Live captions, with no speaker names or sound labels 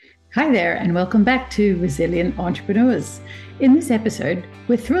Hi there, and welcome back to Resilient Entrepreneurs. In this episode,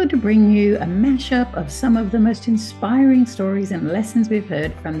 we're thrilled to bring you a mashup of some of the most inspiring stories and lessons we've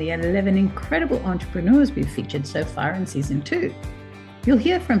heard from the 11 incredible entrepreneurs we've featured so far in season 2. You'll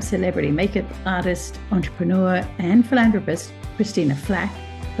hear from celebrity makeup artist, entrepreneur, and philanthropist Christina Flack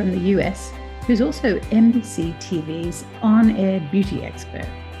from the US, who's also NBC TV's on-air beauty expert.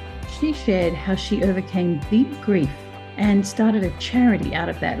 She shared how she overcame deep grief and started a charity out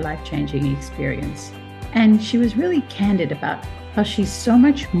of that life-changing experience. And she was really candid about how she's so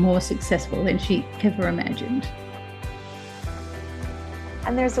much more successful than she ever imagined.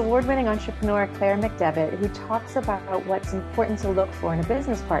 And there's award-winning entrepreneur Claire McDevitt, who talks about what's important to look for in a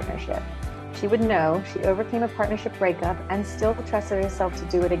business partnership. She would know she overcame a partnership breakup and still trusted herself to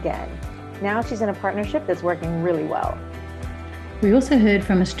do it again. Now she's in a partnership that's working really well. We also heard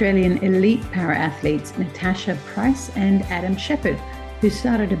from Australian elite para-athletes Natasha Price and Adam Shepherd, who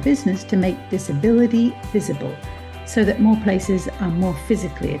started a business to make disability visible so that more places are more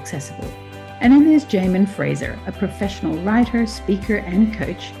physically accessible. And then there's Jamin Fraser, a professional writer, speaker, and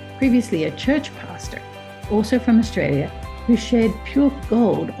coach, previously a church pastor, also from Australia, who shared pure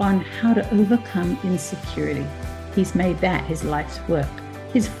gold on how to overcome insecurity. He's made that his life's work.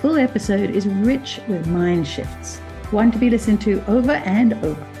 His full episode is rich with mind shifts, one to be listened to over and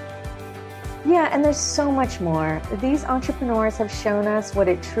over. Yeah, and there's so much more. These entrepreneurs have shown us what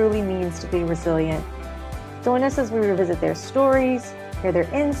it truly means to be resilient. Join us as we revisit their stories, hear their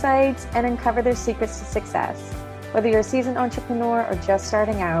insights, and uncover their secrets to success. Whether you're a seasoned entrepreneur or just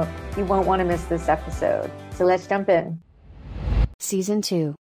starting out, you won't want to miss this episode. So let's jump in. Season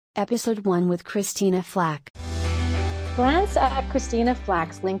 2, Episode 1 with Christina Flack. Glance at Christina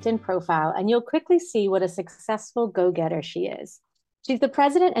Flack's LinkedIn profile and you'll quickly see what a successful go-getter she is. She's the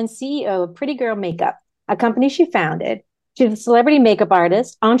president and CEO of Pretty Girl Makeup, a company she founded. She's a celebrity makeup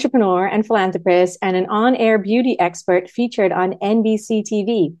artist, entrepreneur, and philanthropist, and an on-air beauty expert featured on NBC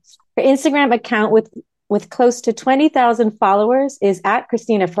TV. Her Instagram account with close to 20,000 followers is at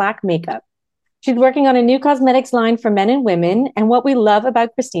Christina Flack Makeup. She's working on a new cosmetics line for men and women, and what we love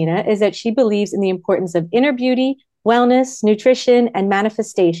about Christina is that she believes in the importance of inner beauty, wellness, nutrition, and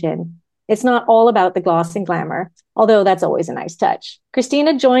manifestation. It's not all about the gloss and glamour, although that's always a nice touch.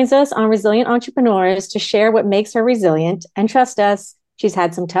 Christina joins us on Resilient Entrepreneurs to share what makes her resilient, and trust us, she's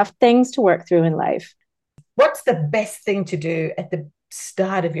had some tough things to work through in life. What's the best thing to do at the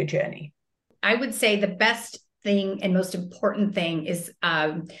start of your journey? I would say the best thing and most important thing is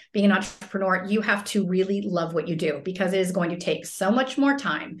being an entrepreneur. You have to really love what you do, because it is going to take so much more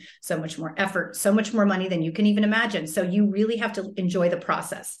time, so much more effort, so much more money than you can even imagine. So you really have to enjoy the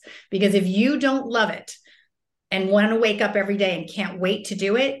process, because if you don't love it and want to wake up every day and can't wait to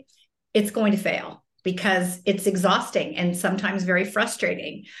do it, it's going to fail, because it's exhausting and sometimes very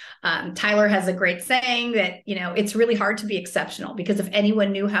frustrating. Tyler has a great saying that, it's really hard to be exceptional, because if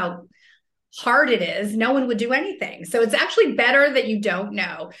anyone knew how hard it is, no one would do anything. So it's actually better that you don't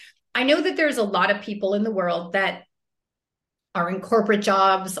know. I know that there's a lot of people in the world that are in corporate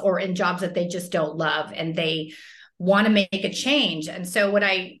jobs or in jobs that they just don't love, and they want to make a change. And so what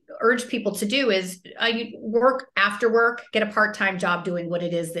I urge people to do is work after work, get a part-time job doing what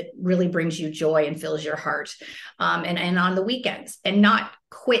it is that really brings you joy and fills your heart, and on the weekends, and not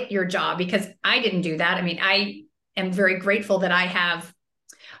quit your job, because I didn't do that. I mean, I am very grateful that I have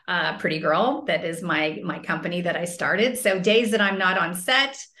Pretty Girl. That is my company that I started. So days that I'm not on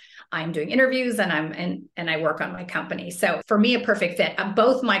set, I'm doing interviews and I work on my company. So for me, a perfect fit.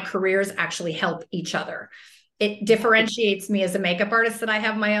 Both my careers actually help each other. It differentiates me as a makeup artist that I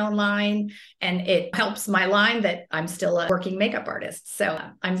have my own line, and it helps my line that I'm still a working makeup artist. So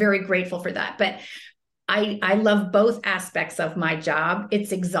I'm very grateful for that. But I love both aspects of my job.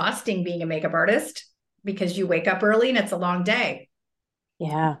 It's exhausting being a makeup artist, because you wake up early and it's a long day.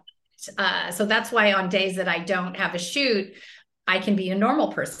 Yeah. So that's why on days that I don't have a shoot, I can be a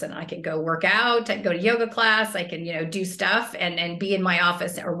normal person. I can go work out, I can go to yoga class, I can, do stuff and be in my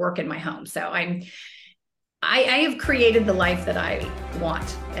office or work in my home. So I have created the life that I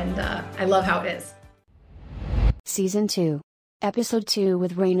want, and I love how it is. Season 2, Episode 2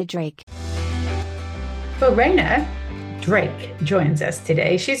 with Raina Drake. So Raina Drake joins us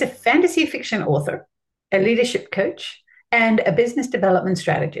today. She's a fantasy fiction author, a leadership coach, and a business development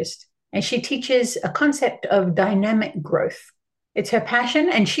strategist. And she teaches a concept of dynamic growth. It's her passion,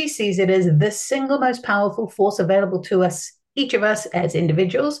 and she sees it as the single most powerful force available to us, each of us as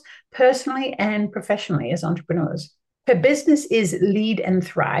individuals, personally and professionally as entrepreneurs. Her business is Lead and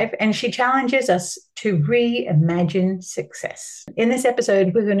Thrive, and she challenges us to reimagine success. In this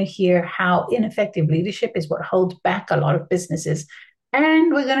episode, we're going to hear how ineffective leadership is what holds back a lot of businesses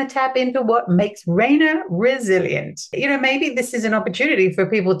And we're going to tap into what makes Raina resilient. Maybe this is an opportunity for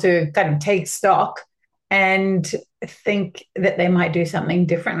people to kind of take stock and think that they might do something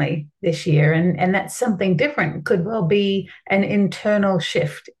differently this year. And that something different could well be an internal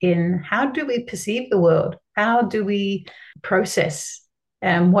shift in how do we perceive the world? How do we process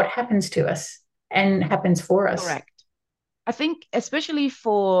what happens to us and happens for us? Correct. I think especially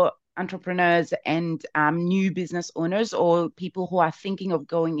for entrepreneurs and new business owners or people who are thinking of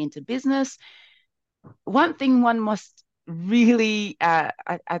going into business, one thing one must really, I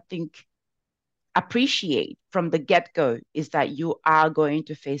think, appreciate from the get-go is that you are going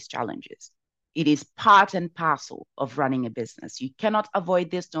to face challenges. It is part and parcel of running a business. You cannot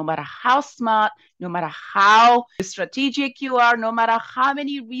avoid this no matter how smart, no matter how strategic you are, no matter how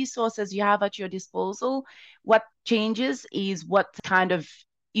many resources you have at your disposal. What changes is what kind of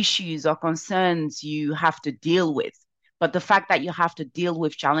issues or concerns you have to deal with. But the fact that you have to deal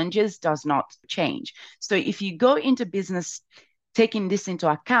with challenges does not change. So if you go into business taking this into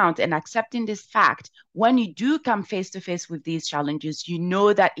account and accepting this fact, when you do come face to face with these challenges, you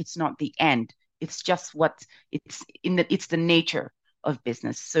know that it's not the end. It's just it's the nature of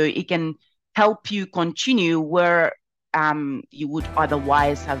business. So it can help you continue where you would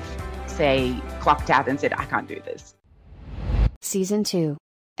otherwise have, say, clocked out and said, I can't do this. Season 2,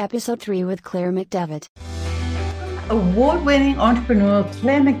 Episode 3 with Claire McDevitt. Award-winning entrepreneur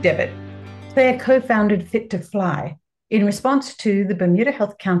Claire McDevitt. Claire co-founded Fit to Fly in response to the Bermuda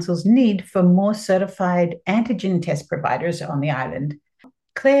Health Council's need for more certified antigen test providers on the island.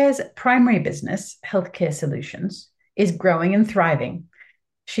 Claire's primary business, Healthcare Solutions, is growing and thriving.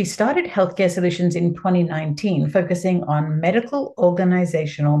 She started Healthcare Solutions in 2019, focusing on medical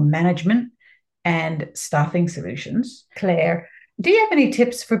organizational management and staffing solutions. Claire, do you have any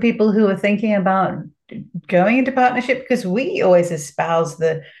tips for people who are thinking about going into partnership? Because we always espouse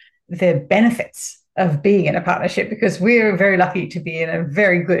the benefits of being in a partnership because we're very lucky to be in a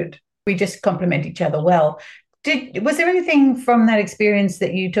very good, we just complement each other well. Was there anything from that experience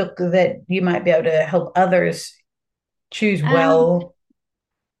that you took that you might be able to help others choose well?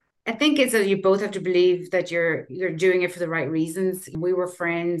 I think it's that you both have to believe that you're doing it for the right reasons. We were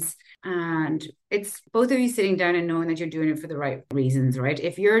friends, and it's both of you sitting down and knowing that you're doing it for the right reasons, right?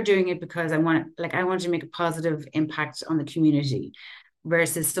 If you're doing it because I want to make a positive impact on the community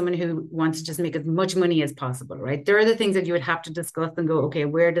versus someone who wants to just make as much money as possible, right? There are the things that you would have to discuss and go, okay,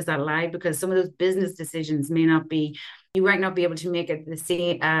 where does that lie? Because some of those business decisions you might not be able to make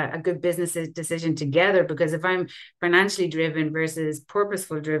a good business decision together, because if I'm financially driven versus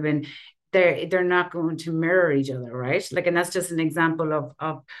purposeful driven, they're not going to mirror each other, right? And that's just an example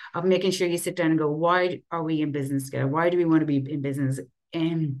of making sure you sit down and go, why are we in business together? Why do we want to be in business?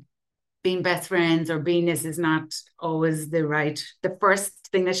 And being best friends or being this is not always the first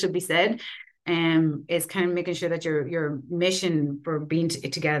thing that should be said. Is kind of making sure that your mission for being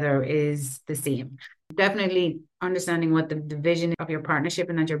together is the same. Definitely understanding what the vision of your partnership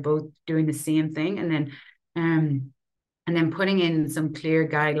and that you're both doing the same thing, and then putting in some clear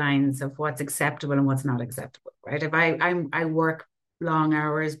guidelines of what's acceptable and what's not acceptable, right? If I work long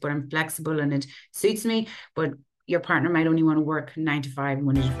hours, but I'm flexible and it suits me, but your partner might only want to work 9 to 5,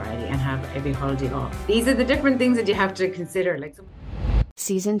 Monday to Friday, and have every holiday off. These are the different things that you have to consider.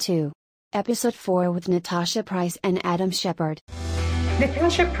 Season 2, Episode 4 with Natasha Price and Adam Shepard.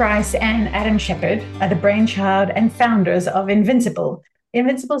 Natasha Price and Adam Shepard are the brainchild and founders of Invincible.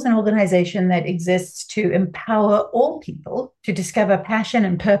 Invincible is an organization that exists to empower all people to discover passion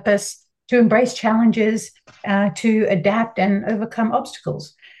and purpose, to embrace challenges, to adapt and overcome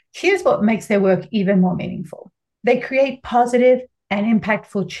obstacles. Here's what makes their work even more meaningful. They create positive and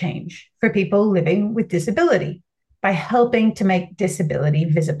impactful change for people living with disability by helping to make disability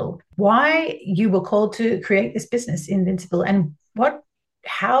visible. Why you were called to create this business, Invincible, and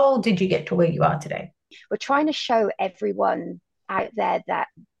how did you get to where you are today? We're trying to show everyone out there that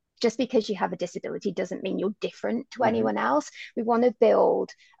just because you have a disability doesn't mean you're different to anyone else. We want to build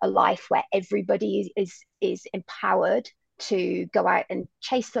a life where everybody is empowered to go out and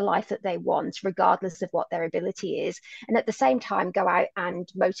chase the life that they want, regardless of what their ability is. And at the same time, go out and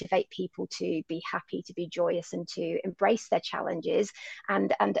motivate people to be happy, to be joyous, and to embrace their challenges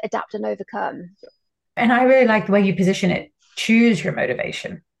and adapt and overcome. And I really like the way you position it. Choose your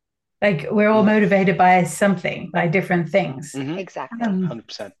motivation. We're all motivated by something, by different things. Mm-hmm. Exactly.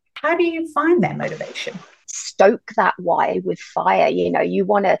 100%. How do you find that motivation? Stoke that why with fire. You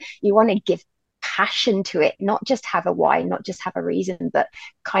want to give passion to it, not just have a why, not just have a reason, but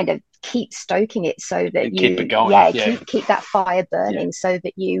kind of keep stoking it so that and keep it going. Keep that fire burning so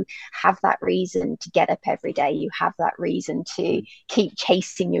that you have that reason to get up every day. You have that reason to keep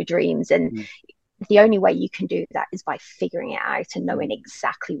chasing your dreams. And the only way you can do that is by figuring it out and knowing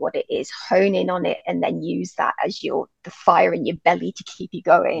exactly what it is, hone in on it, and then use that as the fire in your belly to keep you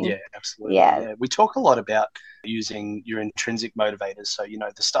going. Yeah, absolutely. Yeah. We talk a lot about using your intrinsic motivators. So,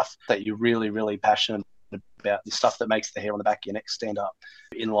 the stuff that you're really, really passionate about, the stuff that makes the hair on the back of your neck stand up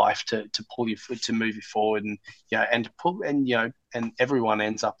in life to pull you, to move you forward, and and to pull, and everyone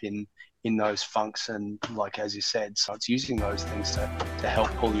ends up in those funks, and like as you said, so it's using those things to help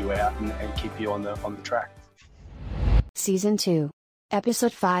pull you out and keep you on the track. Season 2,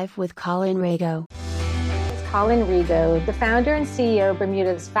 Episode 5 with Colin Rago. Colin Rago, the founder and CEO of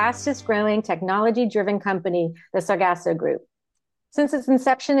Bermuda's fastest growing technology-driven company, the Sargasso Group. Since its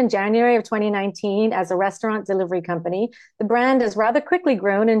inception in January of 2019 as a restaurant delivery company, the brand has rather quickly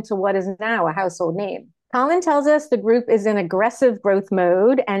grown into what is now a household name. Colin tells us the group is in aggressive growth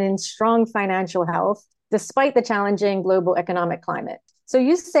mode and in strong financial health, despite the challenging global economic climate. So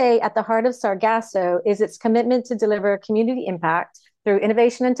you say at the heart of Sargasso is its commitment to deliver community impact through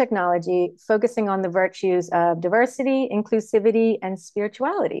innovation and technology, focusing on the virtues of diversity, inclusivity, and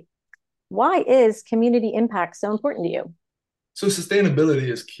spirituality. Why is community impact so important to you? So sustainability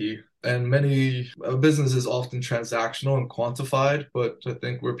is key, and many businesses often transactional and quantified, but I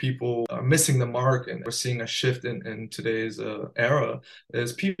think where people are missing the mark and we're seeing a shift in today's era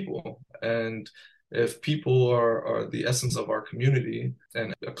is people. And if people are the essence of our community,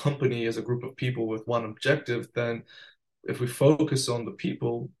 and a company is a group of people with one objective, then if we focus on the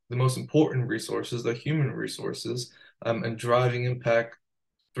people, the most important resources, the human resources, and driving impact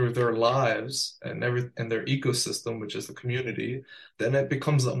through their lives and their ecosystem, which is the community, then it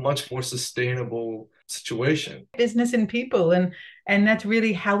becomes a much more sustainable situation. Business and people, and that's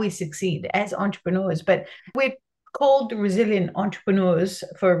really how we succeed as entrepreneurs. But we're called Resilient Entrepreneurs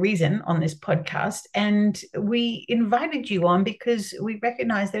for a reason on this podcast, and we invited you on because we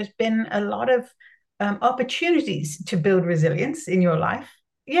recognize there's been a lot of opportunities to build resilience in your life.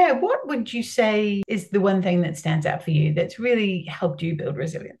 Yeah, what would you say is the one thing that stands out for you that's really helped you build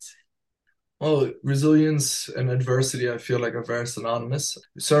resilience? Well, resilience and adversity, I feel like, are very synonymous.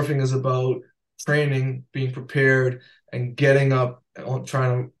 Surfing is about training, being prepared, and getting up,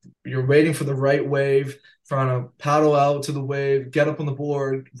 you're waiting for the right wave, trying to paddle out to the wave, get up on the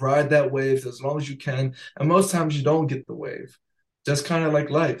board, ride that wave as long as you can. And most times you don't get the wave. Just kind of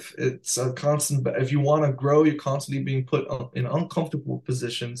like life. It's a constant, if you want to grow, you're constantly being put in uncomfortable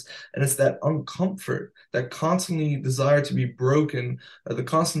positions. And it's that uncomfort, that constantly desire to be broken, the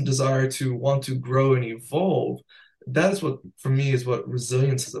constant desire to want to grow and evolve. That's what, for me, is what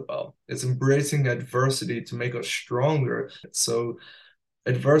resilience is about. It's embracing adversity to make us stronger. So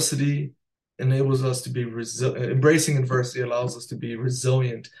adversity enables us to be embracing adversity allows us to be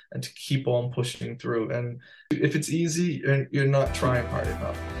resilient and to keep on pushing through. And if it's easy, you're not trying hard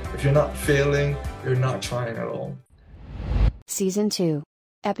enough. If you're not failing, you're not trying at all. Season 2,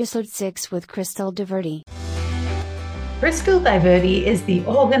 Episode 6 with Crystal Diverty. Crystal Diverty is the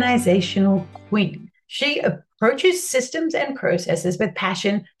organizational queen. She approaches systems and processes with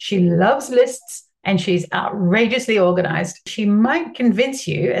passion. She loves lists, and she's outrageously organized. She might convince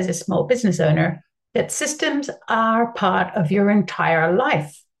you as a small business owner that systems are part of your entire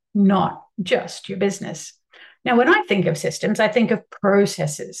life, not just your business. Now, when I think of systems, I think of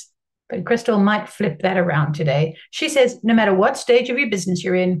processes, but Crystal might flip that around today. She says, no matter what stage of your business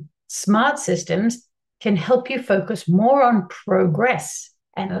you're in, smart systems can help you focus more on progress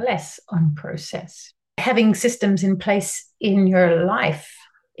and less on process. Having systems in place in your life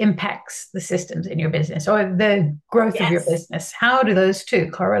impacts the systems in your business or the growth of your business. How do those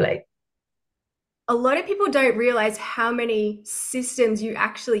two correlate? A lot of people don't realize how many systems you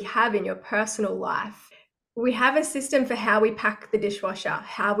actually have in your personal life. We have a system for how we pack the dishwasher,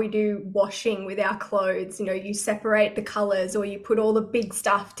 how we do washing with our clothes. You know, you separate the colors or you put all the big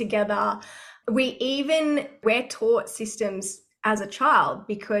stuff together. We're taught systems as a child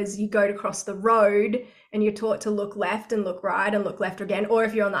because you go to cross the road and you're taught to look left and look right and look left again, or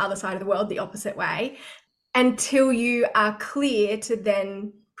if you're on the other side of the world, the opposite way, until you are clear to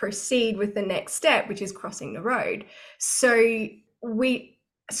then proceed with the next step, which is crossing the road. So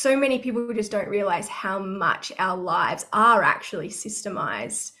many people just don't realize how much our lives are actually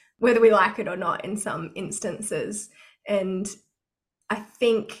systemized, whether we like it or not in some instances. And I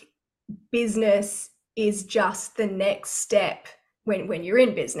think business is just the next step when you're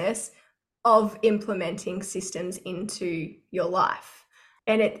in business of implementing systems into your life.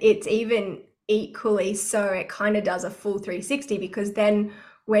 And it's even equally so it kind of does a full 360, because then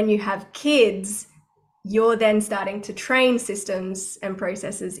when you have kids, you're then starting to train systems and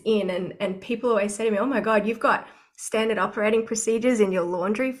processes in, and people always say to me, oh my God, you've got standard operating procedures in your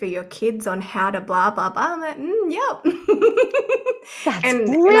laundry for your kids on how to blah, blah, blah. I'm like, yep. That's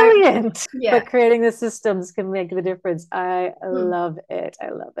brilliant. Yeah. But creating the systems can make the difference. I love it. I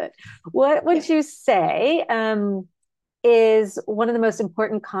love it. What would you say is one of the most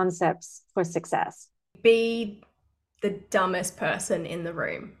important concepts for success? Be the dumbest person in the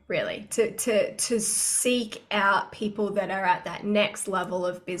room, really, to seek out people that are at that next level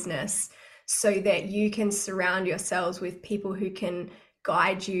of business, so that you can surround yourselves with people who can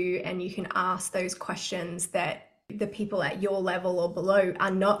guide you, and you can ask those questions that the people at your level or below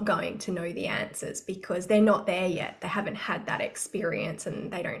are not going to know the answers, because they're not there yet. They haven't had that experience, and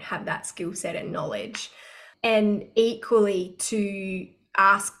they don't have that skill set and knowledge. And equally, to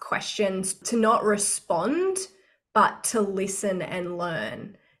ask questions, to not respond, but to listen and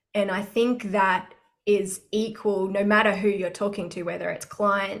learn. And I think that is equal no matter who you're talking to, whether it's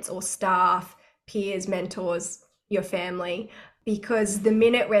clients or staff, peers, mentors, your family, because the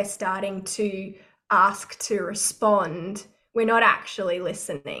minute we're starting to ask to respond, we're not actually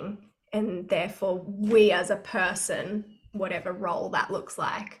listening. And therefore, we as a person, whatever role that looks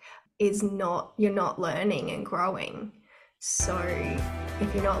like, you're not learning and growing. So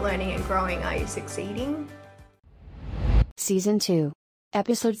if you're not learning and growing, are you succeeding? Season 2,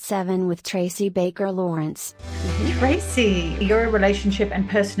 Episode 7 with Tracy Baker Lawrence. Tracy, you're a relationship and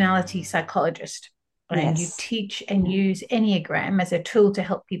personality psychologist, and you teach and use Enneagram as a tool to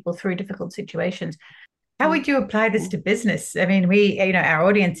help people through difficult situations. How would you apply this to business? I mean, our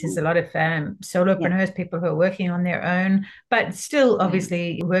audience is a lot of solopreneurs, people who are working on their own, but still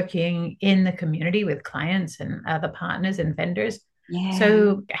obviously working in the community with clients and other partners and vendors. Yeah.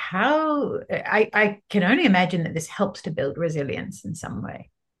 So I can only imagine that this helps to build resilience in some way.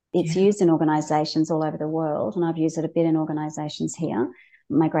 It's used in organizations all over the world, and I've used it a bit in organizations here.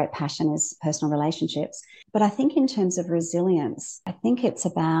 My great passion is personal relationships. But I think in terms of resilience, I think it's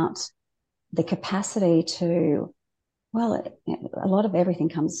about the capacity to, a lot of everything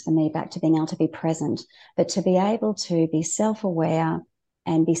comes for me back to being able to be present, but to be able to be self-aware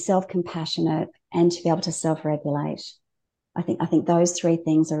and be self-compassionate and to be able to self-regulate. I think those three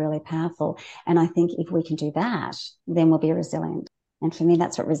things are really powerful. And I think if we can do that, then we'll be resilient. And for me,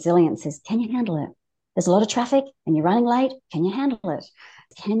 that's what resilience is. Can you handle it? There's a lot of traffic and you're running late. Can you handle it?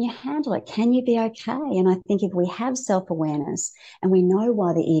 Can you handle it? Can you be okay? And I think if we have self-awareness and we know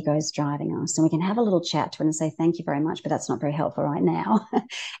why the ego is driving us, and we can have a little chat to it and say, thank you very much, but that's not very helpful right now.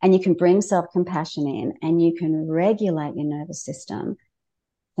 And you can bring self-compassion in and you can regulate your nervous system.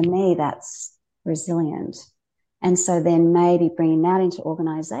 For me, that's resilient. And so then maybe bringing that into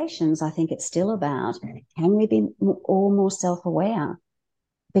organizations, I think it's still about, can we be all more self-aware?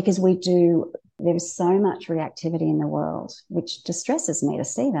 Because there's so much reactivity in the world, which distresses me to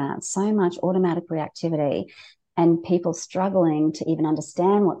see that, so much automatic reactivity and people struggling to even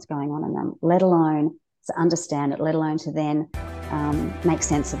understand what's going on in them, let alone to understand it, let alone to then make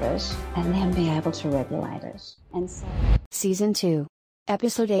sense of it and then be able to regulate it. And so, Season 2,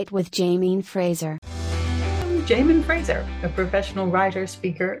 Episode 8 with Jaimeen Fraser. Jaimeen Fraser, a professional writer,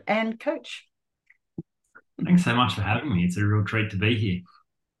 speaker, and coach. Thanks so much for having me. It's a real treat to be here.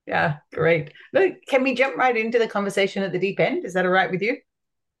 Yeah, great. Look, can we jump right into the conversation at the deep end? Is that all right with you?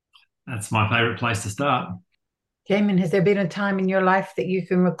 That's my favorite place to start. Jaimeen, has there been a time in your life that you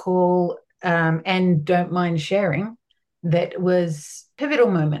can recall and don't mind sharing that was a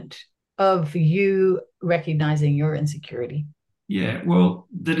pivotal moment of you recognizing your insecurity? Yeah, well,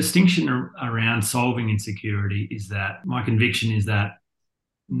 the distinction around solving insecurity is that my conviction is that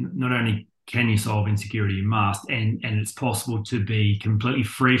not only can you solve insecurity, you must, and it's possible to be completely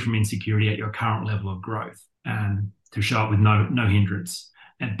free from insecurity at your current level of growth and to show up with no hindrance.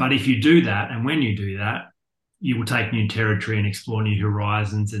 But if you do that, and when you do that, you will take new territory and explore new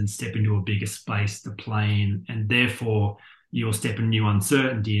horizons and step into a bigger space to play in, and therefore you'll step in new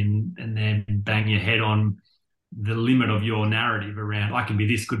uncertainty and then bang your head on the limit of your narrative around, I can be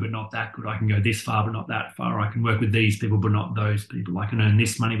this good but not that good, I can go this far but not that far, I can work with these people but not those people, I can earn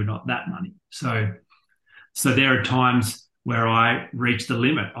this money but not that money. So there are times where I reach the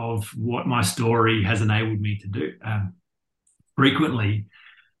limit of what my story has enabled me to do frequently,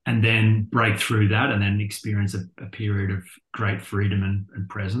 and then break through that and then experience a period of great freedom and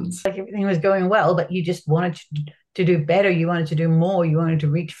presence. Like everything was going well, but you just wanted to do better, you wanted to do more, you wanted to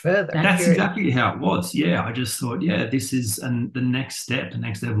reach further. That's exactly how it was. Yeah, I just thought, this is the next step, the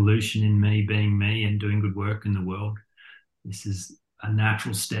next evolution in me being me and doing good work in the world. This is a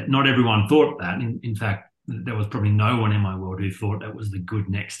natural step. Not everyone thought that. In fact, there was probably no one in my world who thought that was the good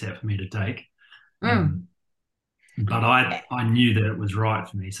next step for me to take. But I knew that it was right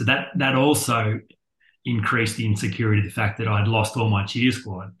for me. So that also increased the insecurity, the fact that I'd lost all my cheer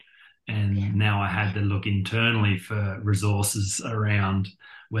squad. And now I had to look internally for resources around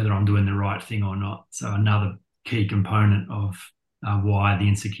whether I'm doing the right thing or not. So another key component of why the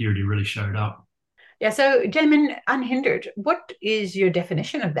insecurity really showed up. Yeah. So, Jamin, unhindered, what is your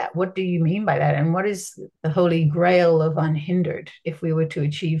definition of that? What do you mean by that? And what is the holy grail of unhindered if we were to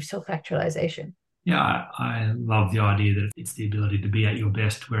achieve self-actualization? Yeah, I love the idea that it's the ability to be at your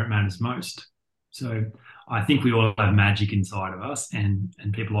best where it matters most. So I think we all have magic inside of us, and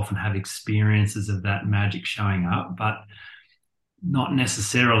people often have experiences of that magic showing up, but not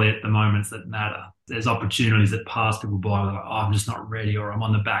necessarily at the moments that matter. There's opportunities that pass people by, like, oh, I'm just not ready, or I'm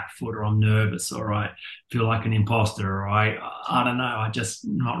on the back foot, or I'm nervous, or I feel like an imposter, or I don't know, I'm just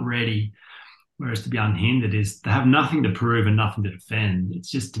not ready. Whereas to be unhindered is to have nothing to prove and nothing to defend.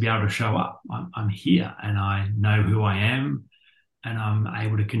 It's just to be able to show up. I'm here and I know who I am, and I'm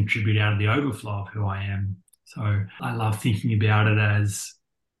able to contribute out of the overflow of who I am. So I love thinking about it as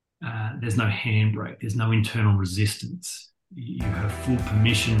there's no handbrake, there's no internal resistance. You have full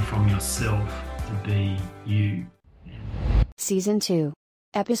permission from yourself to be you. Season 2,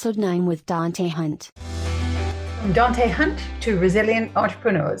 Episode 9 with Dante Hunt. From Dante Hunt to Resilient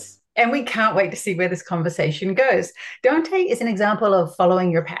Entrepreneurs. And we can't wait to see where this conversation goes. Dante is an example of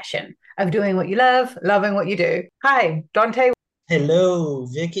following your passion, of doing what you love, loving what you do. Hi, Dante. Hello,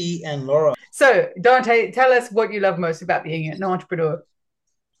 Vicky and Laura. So, Dante, tell us what you love most about being an entrepreneur.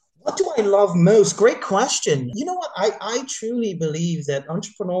 What do I love most? Great question. You know what? I truly believe that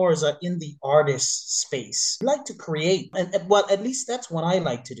entrepreneurs are in the artist space. I like to create, and well, at least that's what I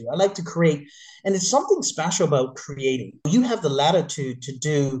like to do. I like to create, and there's something special about creating. You have the latitude to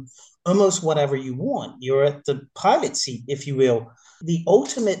do almost whatever you want. You're at the pilot seat, if you will. The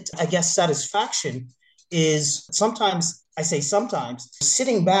ultimate, I guess, satisfaction is sometimes, I say sometimes,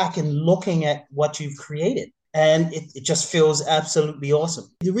 sitting back and looking at what you've created. And it just feels absolutely awesome.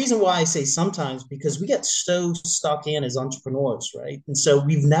 The reason why I say sometimes, because we get so stuck in as entrepreneurs, right? And so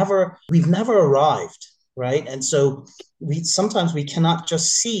we've never arrived, right? And so sometimes we cannot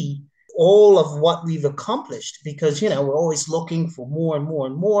just see all of what we've accomplished because, we're always looking for more and more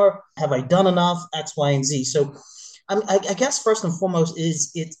and more. Have I done enough? X, Y, and Z. So I guess first and foremost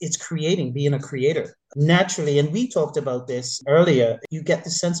is it's creating, being a creator. Naturally, and we talked about this earlier, you get the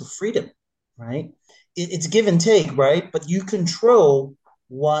sense of freedom, right? It's give and take, right? But you control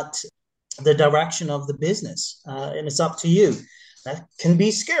what the direction of the business, and it's up to you. That can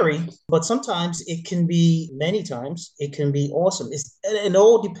be scary, but sometimes many times, it can be awesome. It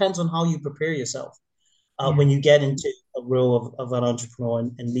all depends on how you prepare yourself when you get into a role of an entrepreneur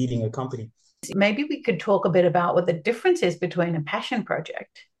and leading a company. Maybe we could talk a bit about what the difference is between a passion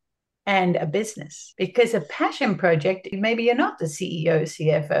project and a business, because a passion project, maybe you're not the CEO,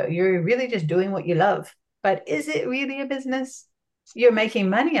 CFO, you're really just doing what you love, but is it really a business? You're making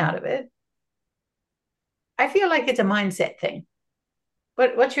money out of it. I feel like it's a mindset thing.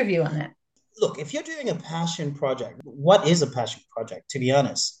 What's your view on that? Look, if you're doing a passion project, what is a passion project, to be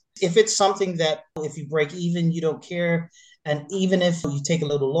honest? If it's something that if you break even, you don't care, and even if you take a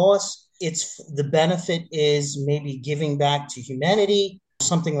little loss, the benefit is maybe giving back to humanity,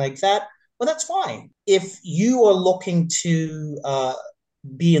 something like that, well, that's fine. If you are looking to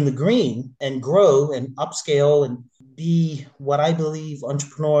be in the green and grow and upscale and be what I believe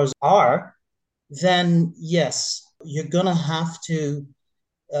entrepreneurs are, then yes, you're going to have to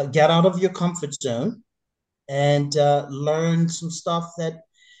get out of your comfort zone and learn some stuff that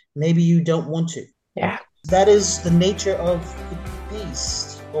maybe you don't want to. Yeah. That is the nature of the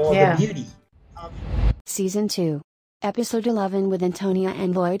beast or the beauty. Season 2. Episode 11 with Antonia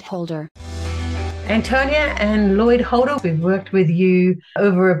and Lloyd Holder. Antonia and Lloyd Holder, we've worked with you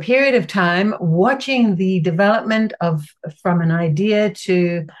over a period of time, watching the development from an idea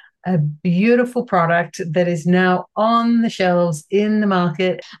to a beautiful product that is now on the shelves in the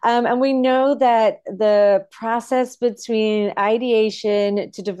market. And we know that the process between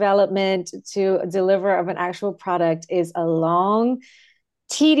ideation to development to deliver of an actual product is a long,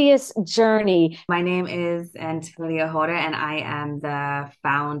 tedious journey. My name is Antonia Holder, and I am the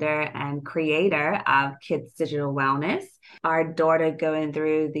founder and creator of Kids Digital Wellness. Our daughter going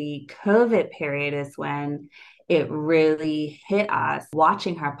through the COVID period is when it really hit us,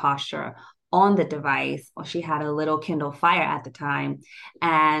 watching her posture on the device. She had a little Kindle Fire at the time.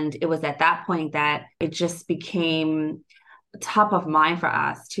 And it was at that point that it just became top of mind for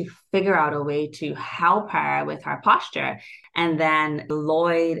us to figure out a way to help her with her posture. And then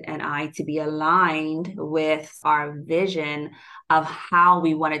Lloyd and I to be aligned with our vision of how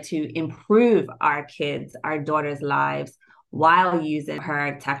we wanted to improve our kids, our daughters' lives while using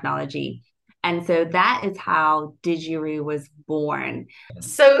her technology. And so that is how Didgery was born.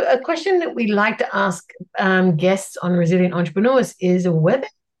 So a question that we like to ask guests on Resilient Entrepreneurs is whether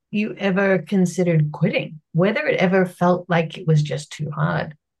you ever considered quitting, whether it ever felt like it was just too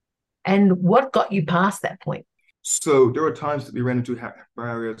hard, and what got you past that point? So there were times that we ran into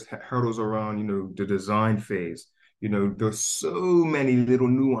barriers, hurdles around, the design phase. There's so many little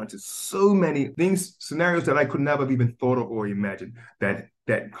nuances, so many things, scenarios that I could never have even thought of or imagined that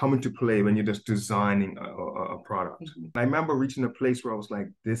come into play when you're just designing a product. Mm-hmm. I remember reaching a place where I was like,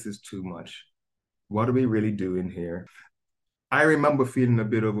 this is too much. What are we really doing here? I remember feeling a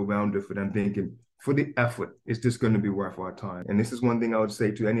bit overwhelmed with it and thinking, for the effort, is this going to be worth our time? And this is one thing I would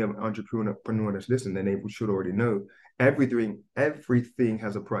say to any entrepreneur that's listening, and they should already know, everything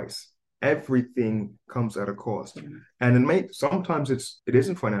has a price. Everything comes at a cost. Mm-hmm. And sometimes it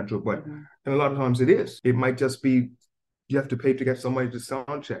isn't financial, but and a lot of times it is. It might just be you have to pay to get somebody to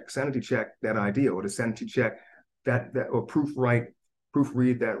sanity check that idea, or to sanity check that or proofread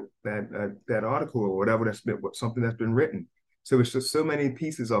that article or whatever something that's been written. So it's just so many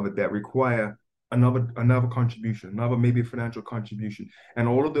pieces of it that require another contribution, another maybe financial contribution. And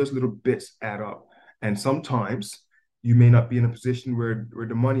all of those little bits add up. And sometimes you may not be in a position where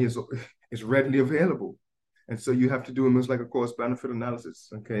the money is readily available. And so you have to do almost like a cost benefit analysis.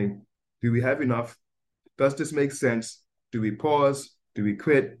 Okay, do we have enough? Does this make sense? Do we pause? Do we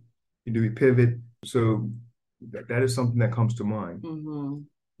quit? Do we pivot? So that is something that comes to mind. Mm-hmm.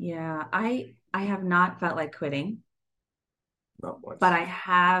 Yeah, I have not felt like quitting. But I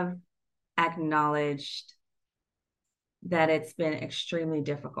have acknowledged that it's been extremely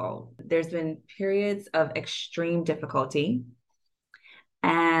difficult. There's been periods of extreme difficulty.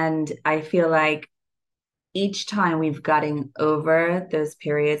 And I feel like each time we've gotten over those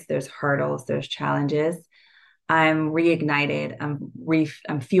periods, those hurdles, those challenges, I'm reignited.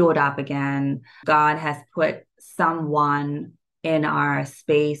 I'm fueled up again. God has put someone in our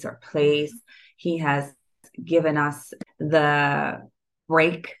space or place. He has given us the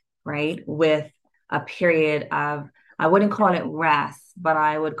break, right, with a period of, I wouldn't call it rest, but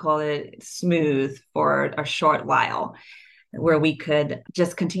I would call it smooth for a short while, where we could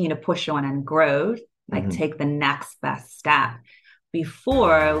just continue to push on and grow, like take the next best step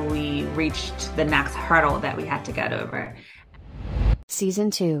before we reached the next hurdle that we had to get over.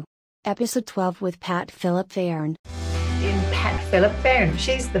 Season 2, Episode 12 with Pat Philip-Fearn. In Pat Philip-Fearn.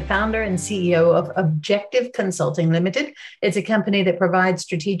 She's the founder and CEO of Objective Consulting Limited. It's a company that provides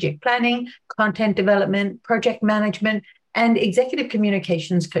strategic planning, content development, project management, and executive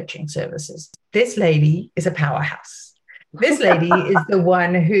communications coaching services. This lady is a powerhouse. This lady is the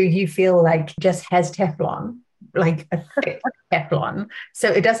one who you feel like just has Teflon, like a thick Teflon.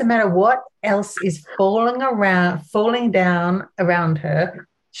 So it doesn't matter what else is falling down around her.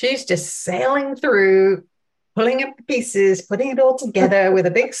 She's just sailing through, pulling up the pieces, putting it all together with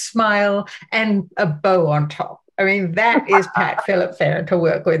a big smile and a bow on top. I mean, that is Pat Philip-Fearn to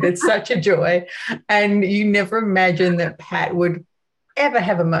work with. It's such a joy. And you never imagine that Pat would ever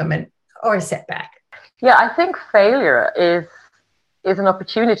have a moment or a setback. Yeah, I think failure is an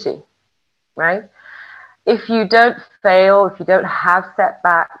opportunity, right? If you don't fail, if you don't have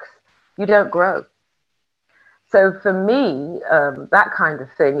setbacks, you don't grow. So for me, that kind of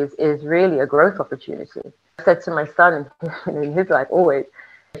thing is really a growth opportunity. I said to my son in his life always,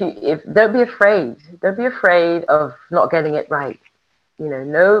 don't be afraid. Don't be afraid of not getting it right.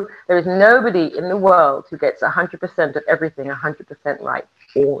 There is nobody in the world who gets 100% of everything 100% right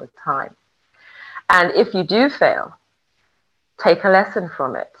all the time. And if you do fail, take a lesson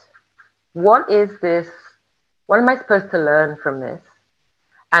from it. What is this? What am I supposed to learn from this?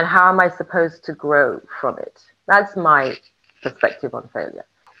 And how am I supposed to grow from it? That's my perspective on failure.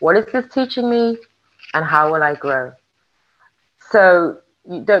 What is this teaching me? And how will I grow? So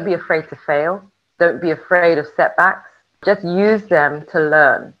you don't be afraid to fail. Don't be afraid of setbacks. Just use them to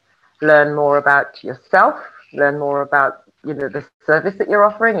learn. Learn more about yourself. Learn more about the service that you're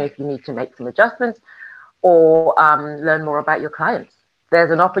offering, if you need to make some adjustments, or learn more about your clients.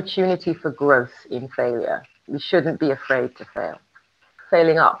 There's an opportunity for growth in failure. You shouldn't be afraid to fail.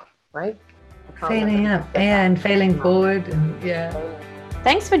 Failing up, right? Failing up and failing forward. And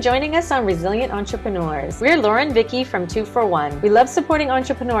Thanks for joining us on Resilient Entrepreneurs. We're Laura and Vicky from 2for1. We love supporting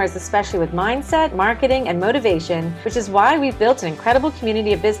entrepreneurs, especially with mindset, marketing, and motivation, which is why we've built an incredible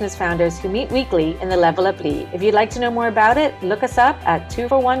community of business founders who meet weekly in the Level Up League. If you'd like to know more about it, look us up at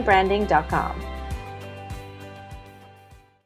 2for1branding.com.